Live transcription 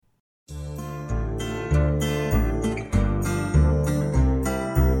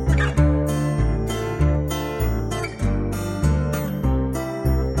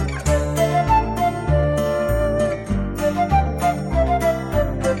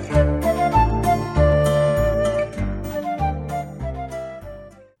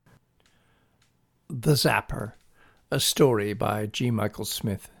The Zapper, a story by G. Michael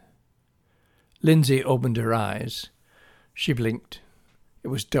Smith. Lindsay opened her eyes. She blinked. It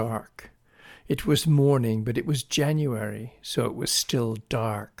was dark. It was morning, but it was January, so it was still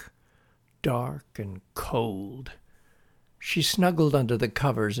dark. Dark and cold. She snuggled under the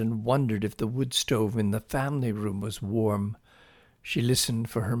covers and wondered if the wood stove in the family room was warm. She listened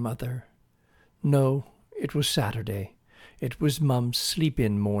for her mother. No, it was Saturday. It was Mum's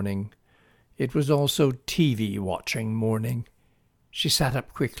sleep-in morning. It was also TV watching morning. She sat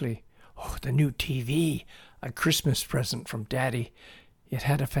up quickly. Oh, the new TV! A Christmas present from Daddy. It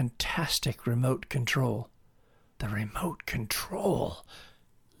had a fantastic remote control. The remote control!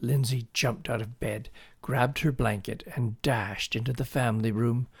 Lindsay jumped out of bed, grabbed her blanket, and dashed into the family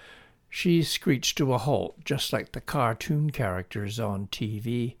room. She screeched to a halt, just like the cartoon characters on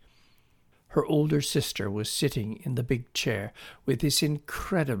TV. Her older sister was sitting in the big chair with this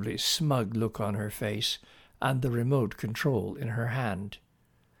incredibly smug look on her face and the remote control in her hand.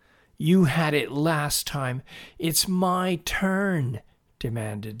 "You had it last time. It's my turn,"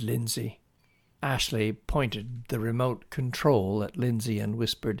 demanded Lindsay. Ashley pointed the remote control at Lindsay and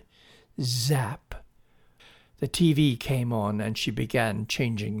whispered, "Zap." The TV came on and she began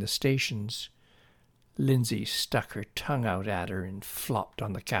changing the stations. Lindsay stuck her tongue out at her and flopped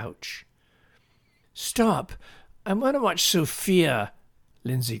on the couch. "Stop! I want to watch Sophia,"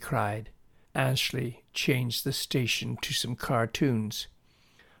 Lindsay cried. Ashley changed the station to some cartoons.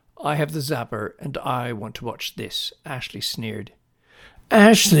 "I have the zapper and I want to watch this," Ashley sneered.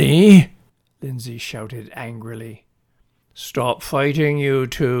 "Ashley!" Lindsay shouted angrily. "Stop fighting, you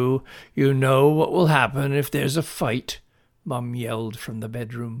two. You know what will happen if there's a fight," Mum yelled from the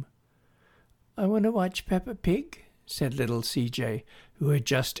bedroom. "I want to watch Peppa Pig," said little CJ, who had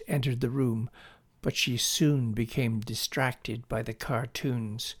just entered the room, but she soon became distracted by the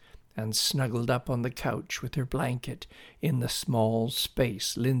cartoons and snuggled up on the couch with her blanket in the small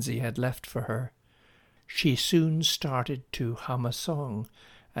space Lindsay had left for her. She soon started to hum a song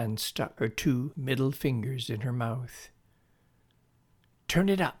and stuck her two middle fingers in her mouth. "Turn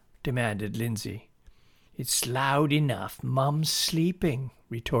it up," demanded Lindsay. "It's loud enough. Mum's sleeping,"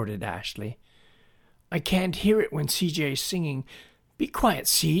 retorted Ashley. "I can't hear it when CJ's singing. Be quiet,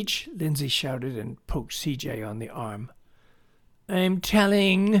 Siege," Lindsay shouted and poked CJ on the arm. "I'm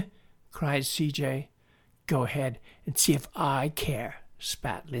telling," cried CJ. "Go ahead and see if I care,"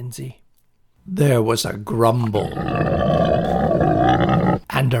 spat Lindsay. There was a grumble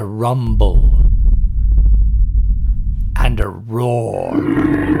and a rumble and a roar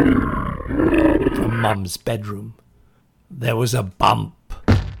from Mum's bedroom. There was a bump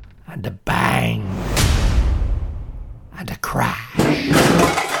and a bang and a crash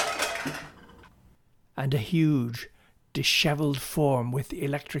and a huge, dishevelled form with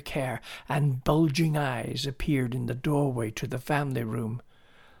electric hair and bulging eyes appeared in the doorway to the family room.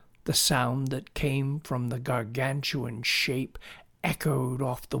 The sound that came from the gargantuan shape echoed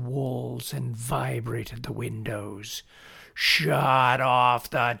off the walls and vibrated the windows. "Shut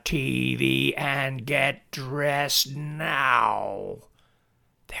off the TV and get dressed now,"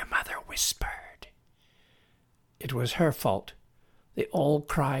 their mother whispered. It was her fault. They all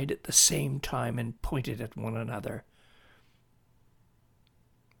cried at the same time and pointed at one another.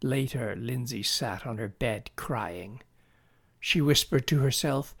 Later, Lindsay sat on her bed crying. She whispered to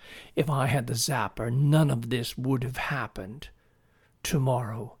herself, "If I had the zapper, none of this would have happened.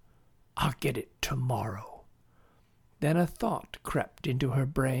 Tomorrow. I'll get it tomorrow." Then a thought crept into her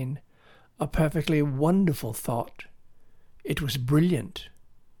brain, a perfectly wonderful thought. It was brilliant.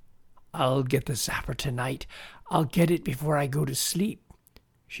 "I'll get the zapper tonight. I'll get it before I go to sleep."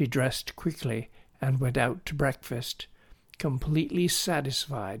 She dressed quickly and went out to breakfast, completely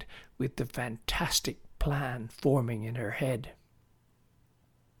satisfied with the fantastic plan forming in her head.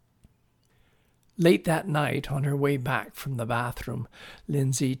 Late that night, on her way back from the bathroom,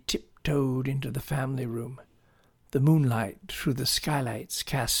 Lindsay tiptoed into the family room. The moonlight through the skylights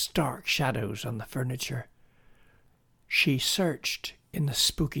cast stark shadows on the furniture. She searched in the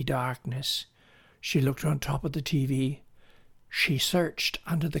spooky darkness. She looked on top of the TV. She searched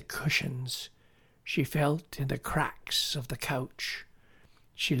under the cushions. She felt in the cracks of the couch.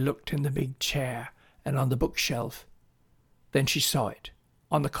 She looked in the big chair and on the bookshelf. Then she saw it,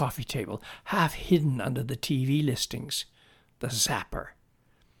 on the coffee table, half hidden under the TV listings, the zapper.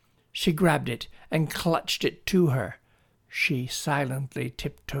 She grabbed it and clutched it to her. She silently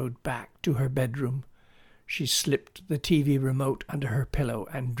tiptoed back to her bedroom. She slipped the TV remote under her pillow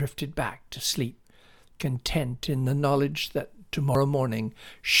and drifted back to sleep, content in the knowledge that tomorrow morning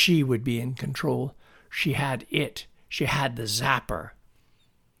she would be in control. She had it. She had the zapper.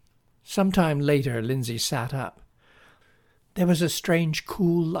 Some time later, Lindsay sat up. There was a strange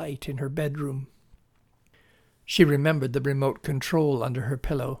cool light in her bedroom. She remembered the remote control under her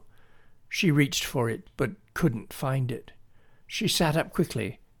pillow. She reached for it, but couldn't find it. She sat up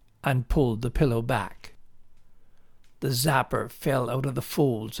quickly and pulled the pillow back. The zapper fell out of the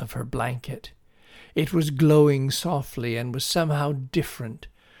folds of her blanket. It was glowing softly and was somehow different.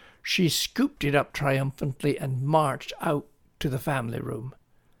 She scooped it up triumphantly and marched out to the family room.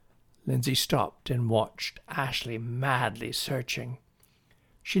 Lindsay stopped and watched Ashley madly searching.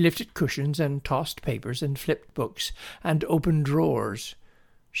 She lifted cushions and tossed papers and flipped books and opened drawers.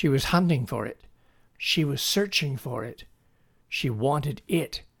 She was hunting for it. She was searching for it. She wanted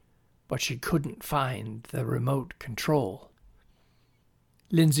it, but she couldn't find the remote control.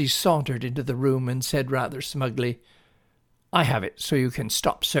 Lindsay sauntered into the room and said rather smugly, "I have it, so you can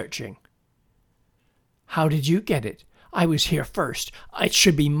stop searching." "How did you get it? I was here first. It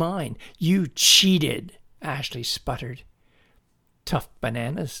should be mine. You cheated," Ashley sputtered. "Tough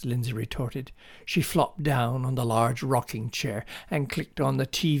bananas," Lindsay retorted. She flopped down on the large rocking chair and clicked on the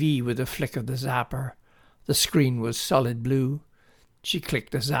TV with a flick of the zapper. The screen was solid blue. She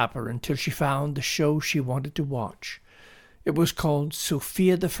clicked the zapper until she found the show she wanted to watch. It was called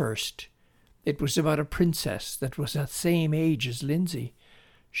Sophia the First. It was about a princess that was the same age as Lindsay.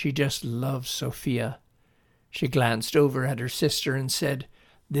 She just loved Sophia. She glanced over at her sister and said,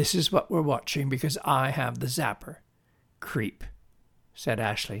 "This is what we're watching because I have the zapper." "Creep," said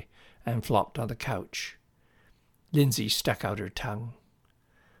Ashley, and flopped on the couch. Lindsay stuck out her tongue.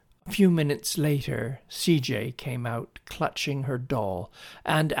 A few minutes later, CJ came out clutching her doll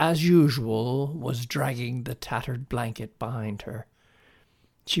and, as usual, was dragging the tattered blanket behind her.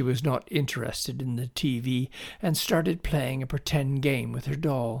 She was not interested in the TV and started playing a pretend game with her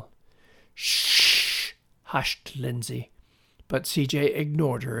doll. "Shh!" hushed Lindsay, but CJ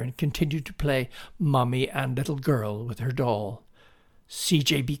ignored her and continued to play Mummy and Little Girl with her doll.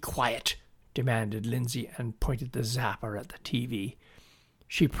 "CJ, be quiet," demanded Lindsay and pointed the zapper at the TV.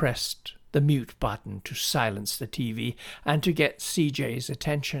 She pressed the mute button to silence the TV and to get CJ's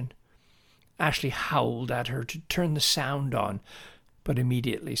attention. Ashley howled at her to turn the sound on, but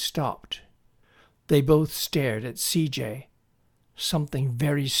immediately stopped. They both stared at CJ. Something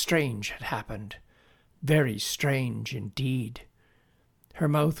very strange had happened. Very strange indeed. Her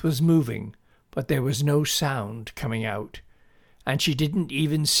mouth was moving, but there was no sound coming out, and she didn't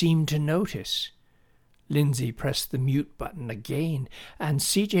even seem to notice. Lindsay pressed the mute button again, and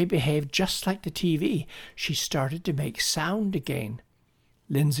CJ behaved just like the TV. She started to make sound again.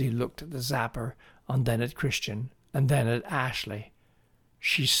 Lindsay looked at the zapper, and then at Christian, and then at Ashley.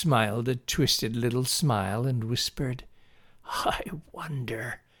 She smiled a twisted little smile and whispered, "I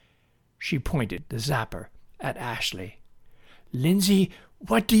wonder." She pointed the zapper at Ashley. "Lindsay,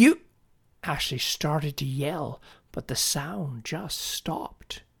 what do you—" Ashley started to yell, but the sound just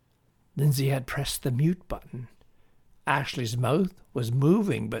stopped. Lindsay had pressed the mute button. Ashley's mouth was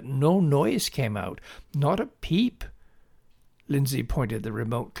moving, but no noise came out, not a peep. Lindsay pointed the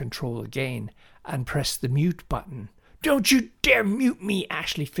remote control again and pressed the mute button. "Don't you dare mute me,"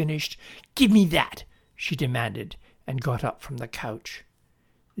 Ashley finished. "Give me that," she demanded, and got up from the couch.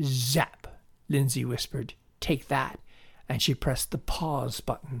 "Zap," Lindsay whispered. "Take that," and she pressed the pause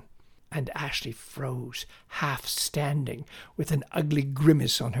button. And Ashley froze, half standing, with an ugly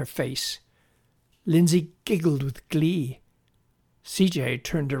grimace on her face. Lindsay giggled with glee. CJ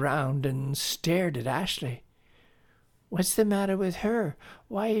turned around and stared at Ashley. "What's the matter with her?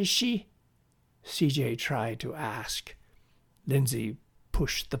 Why is she—" CJ tried to ask. Lindsay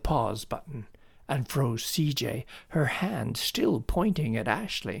pushed the pause button and froze CJ, her hand still pointing at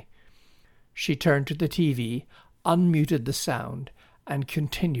Ashley. She turned to the TV, unmuted the sound, and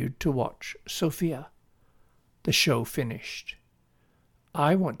continued to watch Sophia. The show finished.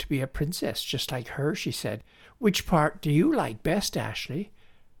 "I want to be a princess just like her," she said. "Which part do you like best, Ashley?"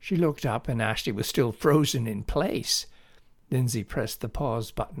 She looked up, and Ashley was still frozen in place. Lindsay pressed the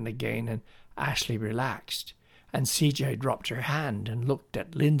pause button again, and Ashley relaxed, and CJ dropped her hand and looked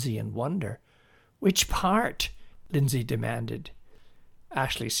at Lindsay in wonder. "Which part?" Lindsay demanded.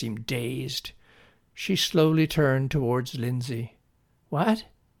 Ashley seemed dazed. She slowly turned towards Lindsay. "What?"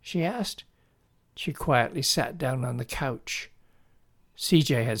 she asked. She quietly sat down on the couch.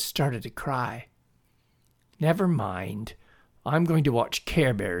 CJ had started to cry. "Never mind. I'm going to watch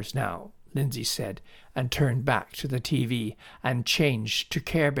Care Bears now," Lindsay said, and turned back to the TV and changed to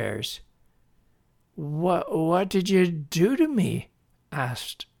Care Bears. What did you do to me?"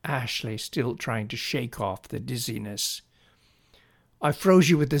 asked Ashley, still trying to shake off the dizziness. "I froze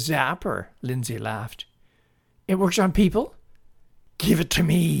you with the zapper," Lindsay laughed. "It works on people?" "Give it to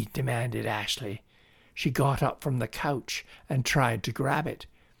me," demanded Ashley. She got up from the couch and tried to grab it.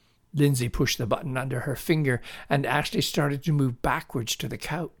 Lindsay pushed the button under her finger, and Ashley started to move backwards to the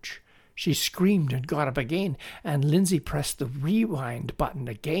couch. She screamed and got up again, and Lindsay pressed the rewind button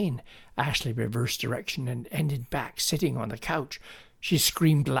again. Ashley reversed direction and ended back sitting on the couch. She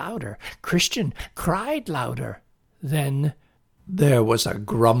screamed louder. Christian cried louder. Then there was a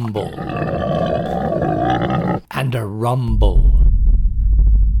grumble and a rumble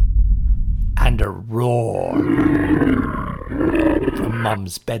and a roar from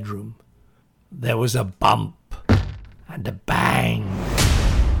Mum's bedroom. There was a bump and a bang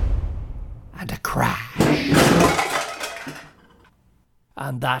and a crash.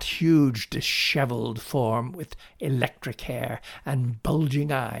 And that huge dishevelled form with electric hair and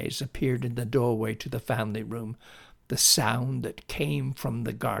bulging eyes appeared in the doorway to the family room. The sound that came from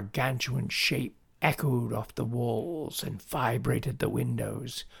the gargantuan shape echoed off the walls and vibrated the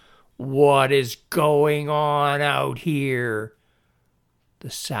windows. "What is going on out here?"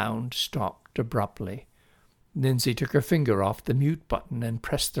 The sound stopped abruptly. Lindsay took her finger off the mute button and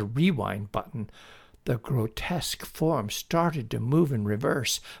pressed the rewind button. The grotesque form started to move in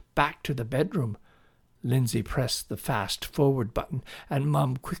reverse, back to the bedroom. Lindsay pressed the fast-forward button, and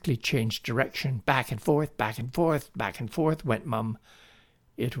Mum quickly changed direction. Back and forth, back and forth, back and forth went Mum.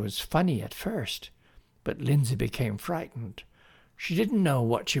 It was funny at first, but Lindsay became frightened. She didn't know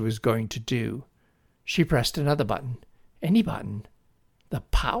what she was going to do. She pressed another button, any button, the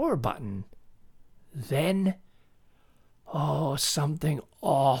power button. Then, something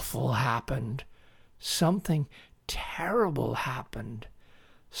awful happened. Something terrible happened.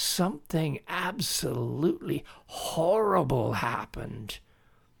 Something absolutely horrible happened.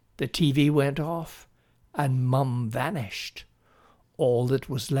 The TV went off, and Mum vanished. All that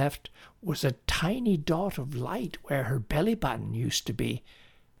was left was a tiny dot of light where her belly button used to be,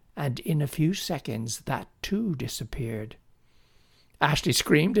 and in a few seconds that too disappeared. Ashley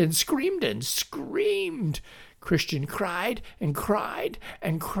screamed and screamed and screamed. Christian cried and cried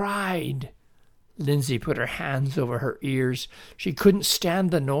and cried. Lindsay put her hands over her ears. She couldn't stand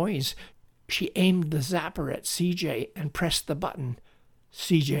the noise. She aimed the zapper at CJ and pressed the button.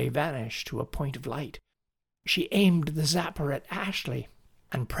 CJ vanished to a point of light. She aimed the zapper at Ashley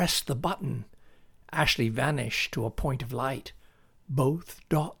and pressed the button. Ashley vanished to a point of light. Both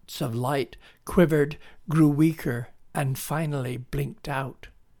dots of light quivered, grew weaker, and finally blinked out.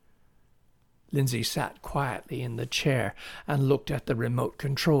 Lindsay sat quietly in the chair and looked at the remote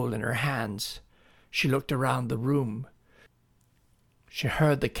control in her hands. She looked around the room. She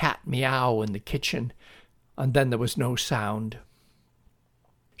heard the cat meow in the kitchen, and then there was no sound.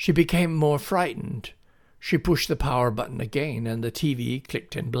 She became more frightened. She pushed the power button again, and the TV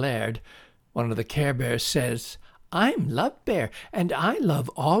clicked and blared. One of the Care Bears says, "I'm Love Bear, and I love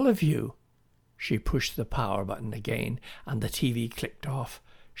all of you." She pushed the power button again, and the TV clicked off.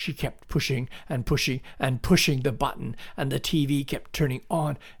 She kept pushing and pushing and pushing the button, and the TV kept turning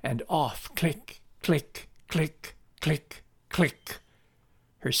on and off. Click, click, click, click, click.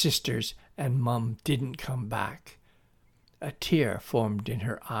 Her sisters and Mum didn't come back. A tear formed in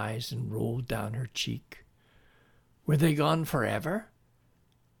her eyes and rolled down her cheek. Were they gone forever?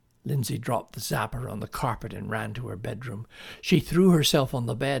 Lindsay dropped the zapper on the carpet and ran to her bedroom. She threw herself on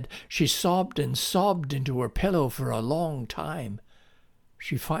the bed. She sobbed and sobbed into her pillow for a long time.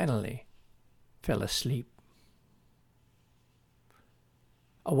 She finally fell asleep.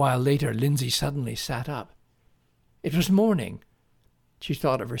 A while later, Lindsay suddenly sat up. It was morning. She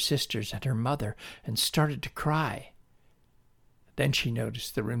thought of her sisters and her mother and started to cry. Then she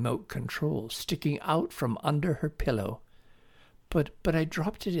noticed the remote control sticking out from under her pillow. But I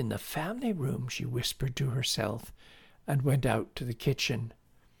dropped it in the family room," she whispered to herself, and went out to the kitchen.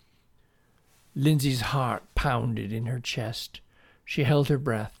 Lindsay's heart pounded in her chest. She held her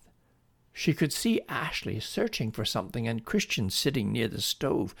breath. She could see Ashley searching for something and Christian sitting near the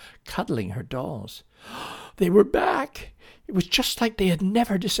stove, cuddling her dolls. They were back! It was just like they had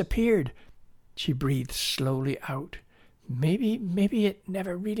never disappeared. She breathed slowly out. Maybe it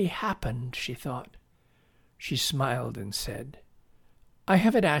never really happened, she thought. She smiled and said, "I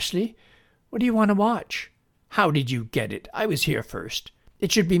have it, Ashley. What do you want to watch?" "How did you get it? I was here first.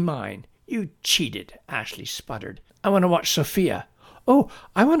 It should be mine." "You cheated," Ashley sputtered. "I want to watch Sophia." "Oh,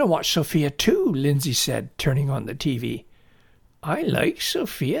 I want to watch Sophia too," Lindsay said, turning on the TV. "I like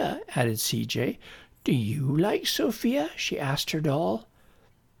Sophia," added CJ. "Do you like Sophia?" she asked her doll.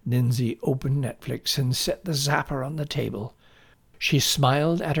 Lindsay opened Netflix and set the zapper on the table. She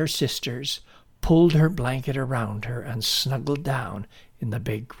smiled at her sisters, pulled her blanket around her, and snuggled down in the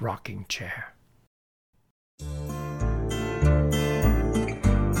big rocking chair.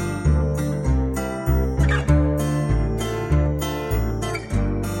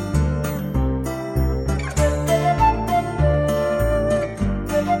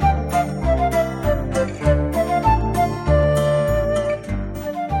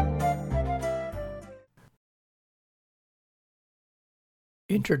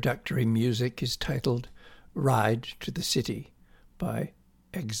 Introductory music is titled Ride to the City by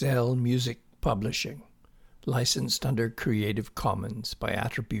Excel Music Publishing, licensed under Creative Commons by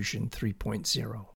Attribution 3.0.